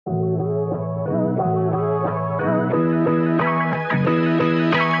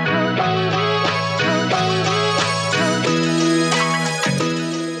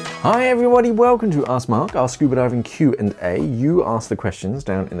everybody, welcome to Ask Mark, our scuba diving Q&A. You ask the questions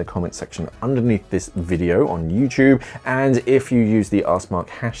down in the comment section underneath this video on YouTube, and if you use the Ask Mark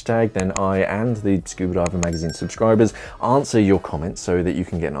hashtag, then I and the Scuba Diver Magazine subscribers answer your comments so that you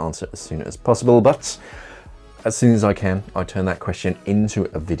can get an answer as soon as possible. But as soon as I can, I turn that question into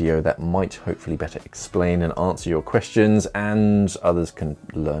a video that might hopefully better explain and answer your questions, and others can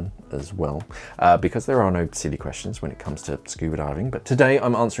learn as well, because there are no silly questions when it comes to scuba diving. But today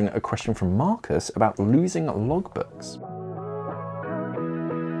I'm answering a question from Marcus about losing logbooks.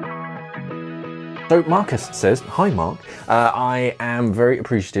 So Marcus says, "Hi Mark, I am very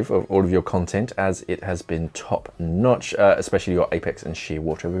appreciative of all of your content as it has been top notch, especially your Apeks and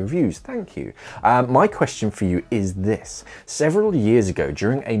Shearwater reviews. Thank you. My question for you is this. Several years ago,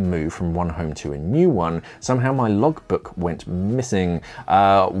 during a move from one home to a new one, somehow my logbook went missing.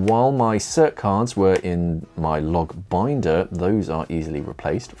 While my cert cards were in my log binder, those are easily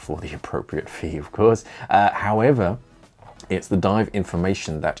replaced for the appropriate fee, of course. However, it's the dive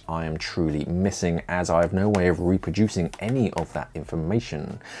information that I am truly missing, as I have no way of reproducing any of that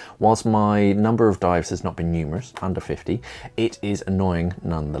information. Whilst my number of dives has not been numerous, under 50, it is annoying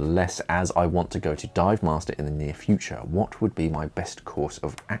nonetheless, as I want to go to divemaster in the near future. What would be my best course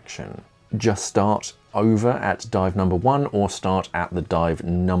of action? Just start over at dive number 1, or start at the dive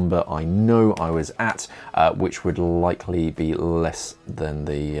number I know I was at, which would likely be less than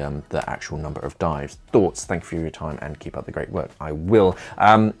the actual number of dives. Thoughts? Thank you for your time and keep up the great work." I will.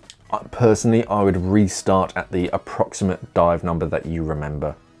 Personally, I would restart at the approximate dive number that you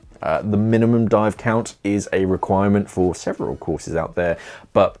remember. The minimum dive count is a requirement for several courses out there,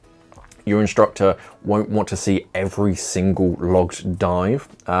 but your instructor won't want to see every single logged dive.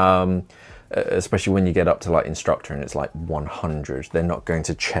 Especially when you get up to like instructor and it's like 100, they're not going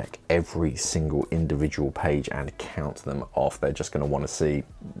to check every single individual page and count them off. They're just going to want to see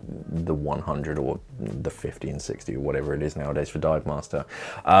the 100 or the 50 and 60 or whatever it is nowadays for divemaster.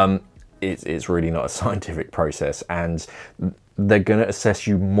 It's really not a scientific process, and they're going to assess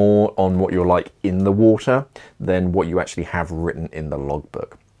you more on what you're like in the water than what you actually have written in the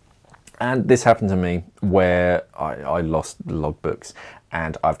logbook. And this happened to me where I lost logbooks,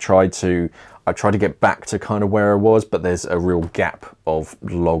 and I've tried to get back to kind of where I was, but there's a real gap of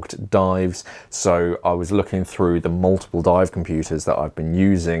logged dives. So I was looking through the multiple dive computers that I've been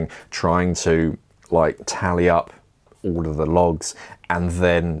using, trying to like tally up all of the logs and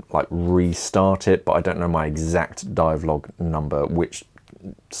then like restart it, but I don't know my exact dive log number, which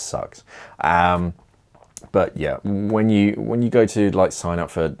sucks. But yeah, when you go to like sign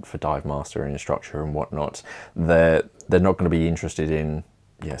up for divemaster and instructor and whatnot, they're not going to be interested in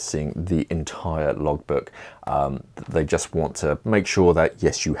seeing the entire logbook. They just want to make sure that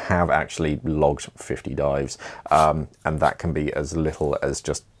yes, you have actually logged 50 dives, and that can be as little as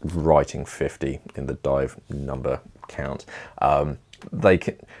just writing 50 in the dive number count.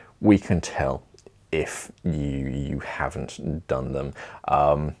 We can tell if you haven't done them.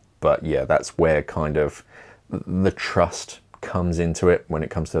 But yeah, that's where kind of the trust comes into it when it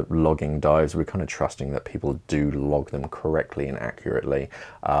comes to logging dives. We're kind of trusting that people do log them correctly and accurately.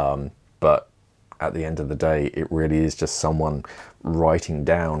 But at the end of the day, it really is just someone writing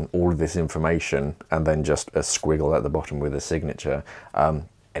down all of this information and then just a squiggle at the bottom with a signature.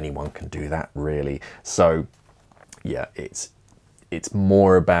 Anyone can do that, really. So yeah, it's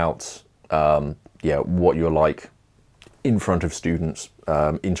more about what you're like in front of students,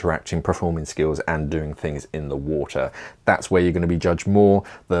 interacting, performing skills and doing things in the water. That's where you're going to be judged more.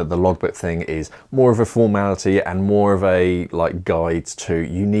 The logbook thing is more of a formality and more of a like guide to,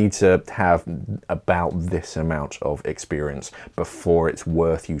 you need to have about this amount of experience before it's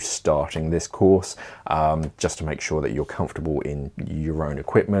worth you starting this course, just to make sure that you're comfortable in your own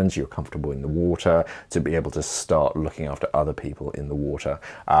equipment, you're comfortable in the water, to be able to start looking after other people in the water.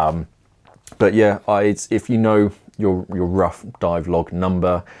 But yeah, if you know your rough dive log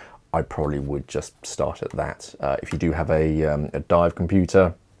number, I probably would just start at that. If you do have a dive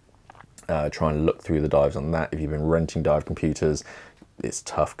computer, try and look through the dives on that. If you've been renting dive computers, it's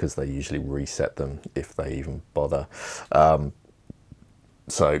tough because they usually reset them if they even bother.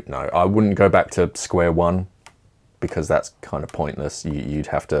 So no, I wouldn't go back to square one, because that's kind of pointless. You'd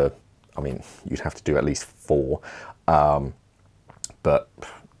have to do at least 4. But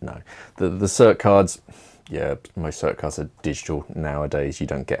no, the cert cards, yeah, most cert cards are digital nowadays. You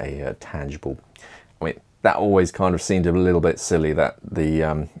don't get a tangible. I mean, that always kind of seemed a little bit silly that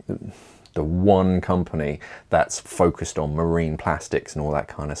the one company that's focused on marine plastics and all that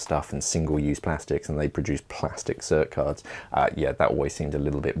kind of stuff and single-use plastics, and they produce plastic cert cards. Yeah, that always seemed a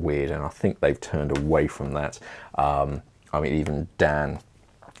little bit weird, and I think they've turned away from that. I mean, even Dan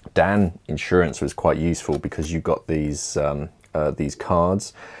Dan Insurance was quite useful because you got these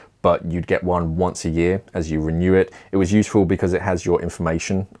cards, but you'd get one once a year as you renew it. It was useful because it has your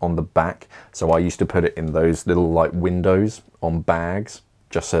information on the back. So I used to put it in those little like windows on bags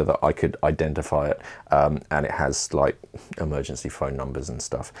just so that I could identify it. And it has like emergency phone numbers and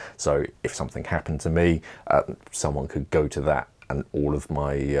stuff. So if something happened to me, someone could go to that and all of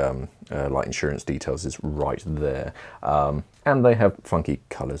my like insurance details is right there. And they have funky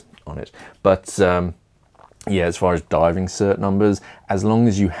colors on it. But yeah, as far as diving cert numbers, as long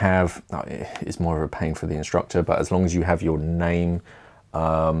as you have, it's more of a pain for the instructor, but as long as you have your name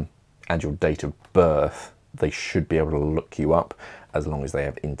and your date of birth, they should be able to look you up as long as they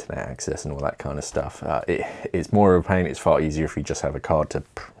have internet access and all that kind of stuff. It's more of a pain. It's far easier if you just have a card to,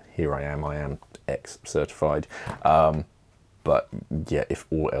 here I am X certified. But yeah, if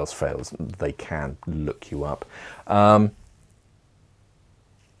all else fails, they can look you up.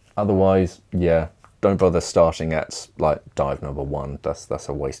 Otherwise, yeah, don't bother starting at like dive number 1. That's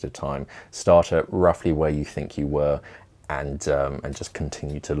a waste of time. Start at roughly where you think you were, and just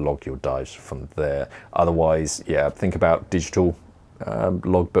continue to log your dives from there. Otherwise, yeah, think about digital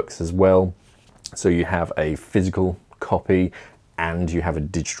logbooks as well. So you have a physical copy and you have a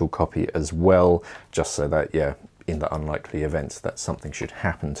digital copy as well, just so that, yeah, in the unlikely events that something should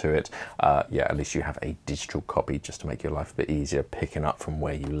happen to it, yeah, at least you have a digital copy just to make your life a bit easier, picking up from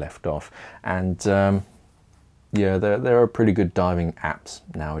where you left off. And yeah, there are pretty good diving apps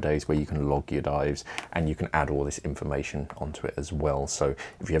nowadays where you can log your dives and you can add all this information onto it as well. So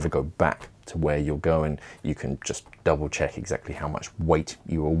if you ever go back to where you're going, you can just double check exactly how much weight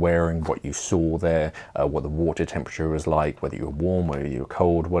you were wearing, what you saw there, what the water temperature was like, whether you were warm, whether you were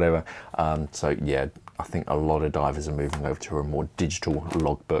cold, whatever. So yeah, I think a lot of divers are moving over to a more digital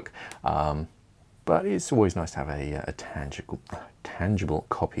logbook, but it's always nice to have a tangible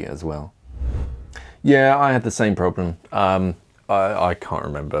copy as well. Yeah, I had the same problem. I can't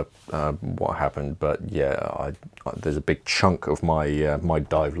remember what happened, but yeah, there's a big chunk of my my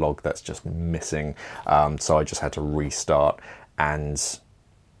dive log that's just missing, so I just had to restart. And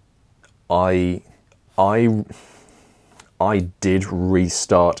I did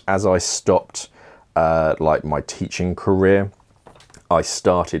restart as I stopped like my teaching career. I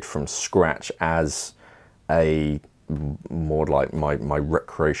started from scratch as a more like my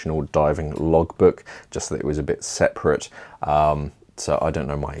recreational diving logbook, just that it was a bit separate. So I don't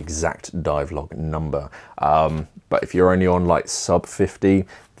know my exact dive log number, but if you're only on like sub 50,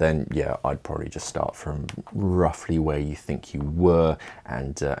 then yeah, I'd probably just start from roughly where you think you were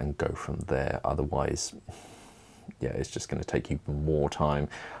and go from there. Otherwise, yeah, it's just going to take you more time.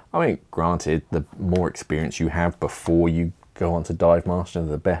 I mean, granted, the more experience you have before you go on to divemaster,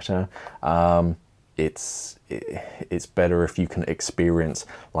 the better. It's better if you can experience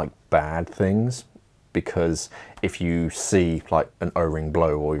like bad things, because if you see like an O-ring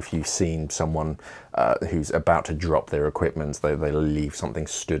blow, or if you've seen someone who's about to drop their equipment, they leave something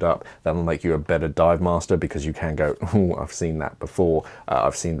stood up, that'll make you a better dive master, because you can go, oh, I've seen that before,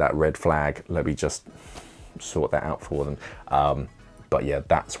 I've seen that red flag, let me just sort that out for them. But yeah,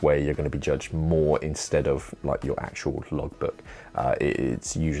 that's where you're going to be judged more instead of like your actual logbook.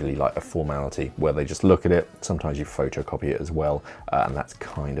 It's usually like a formality where they just look at it. Sometimes you photocopy it as well, and that's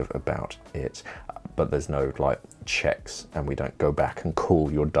kind of about it. But there's no like checks, and we don't go back and call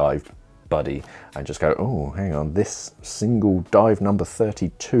your dive buddy and just go, oh, hang on, this single dive number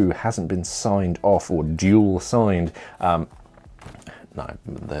 32 hasn't been signed off or dual signed. No,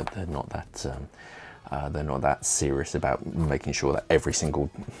 they're not that. They're not that serious about making sure that every single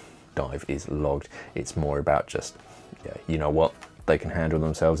dive is logged. It's more about just, yeah, you know what, they can handle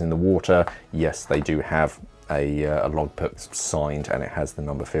themselves in the water. Yes, they do have a logbook signed and it has the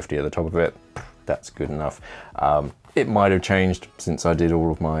number 50 at the top of it. That's good enough. It might have changed since I did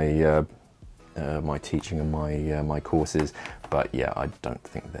all of my my teaching and my courses, but yeah, I don't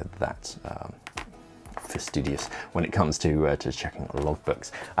think they're that fastidious when it comes to checking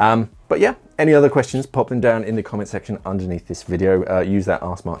logbooks. But yeah, any other questions, pop them down in the comment section underneath this video. Use that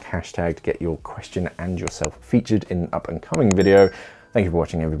AskMark hashtag to get your question and yourself featured in an up and coming video. Thank you for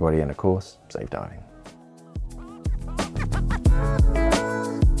watching, everybody, and of course, safe diving.